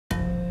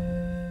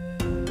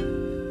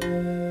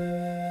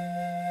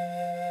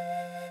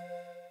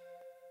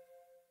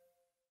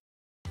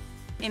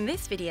In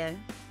this video,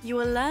 you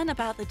will learn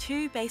about the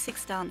two basic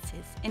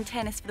stances in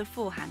tennis for the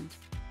forehand.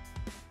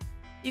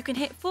 You can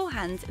hit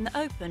forehands in the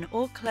open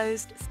or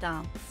closed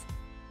stance.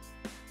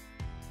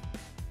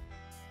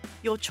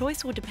 Your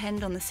choice will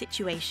depend on the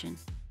situation.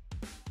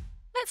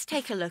 Let's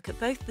take a look at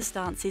both the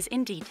stances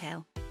in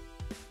detail.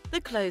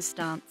 The closed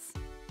stance.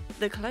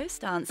 The closed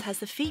stance has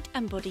the feet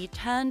and body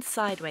turned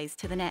sideways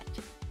to the net.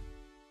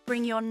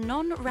 Bring your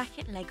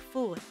non-racket leg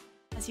forward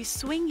as you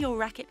swing your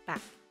racket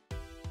back.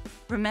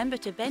 Remember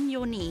to bend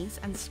your knees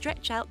and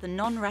stretch out the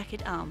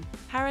non-racket arm,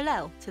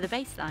 parallel to the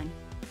baseline.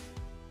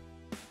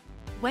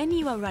 When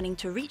you are running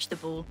to reach the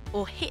ball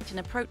or hit an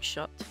approach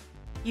shot,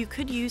 you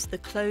could use the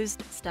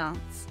closed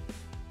stance.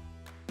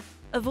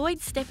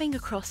 Avoid stepping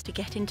across to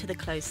get into the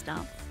closed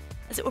stance,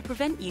 as it will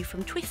prevent you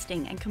from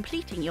twisting and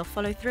completing your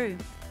follow-through.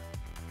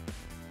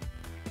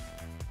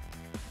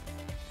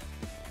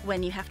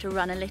 When you have to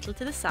run a little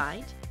to the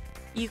side,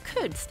 you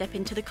could step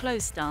into the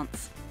closed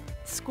stance,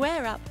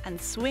 square up and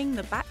swing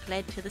the back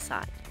leg to the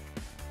side.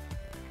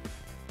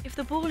 If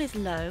the ball is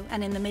low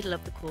and in the middle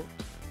of the court,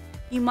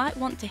 you might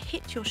want to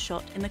hit your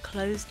shot in the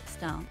closed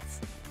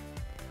stance.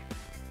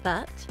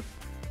 But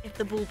if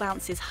the ball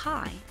bounces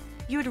high,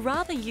 you would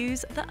rather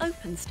use the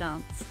open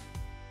stance.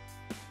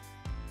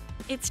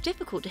 It's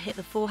difficult to hit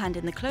the forehand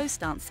in the closed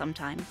stance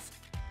sometimes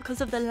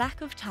because of the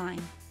lack of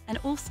time and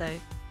also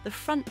the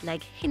front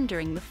leg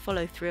hindering the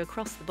follow-through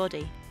across the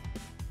body.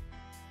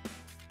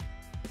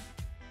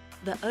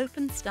 The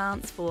open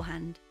stance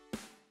forehand.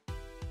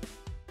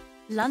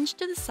 Lunge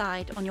to the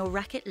side on your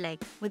racket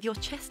leg with your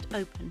chest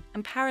open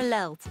and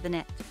parallel to the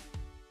net.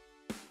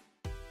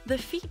 The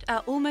feet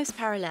are almost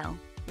parallel,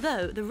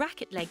 though the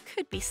racket leg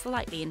could be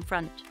slightly in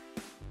front.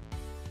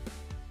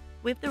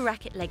 With the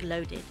racket leg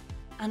loaded,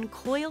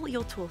 uncoil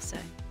your torso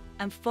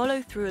and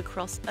follow through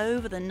across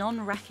over the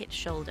non-racket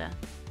shoulder.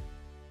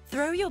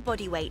 Throw your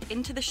body weight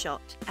into the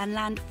shot and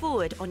land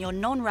forward on your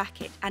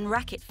non-racket and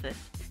racket foot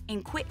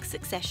in quick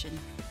succession.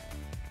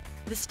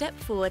 The step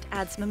forward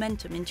adds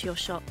momentum into your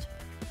shot.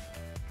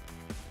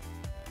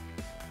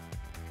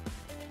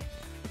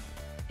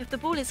 If the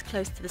ball is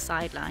close to the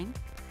sideline,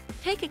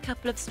 take a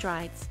couple of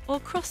strides or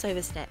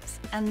crossover steps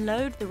and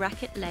load the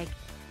racket leg.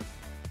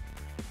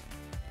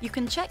 You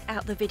can check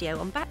out the video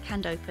on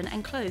backhand open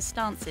and closed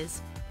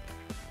stances.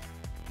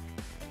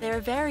 There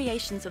are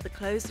variations of the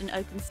closed and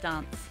open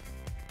stance.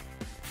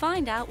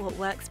 Find out what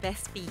works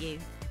best for you.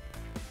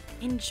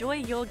 Enjoy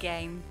your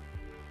game.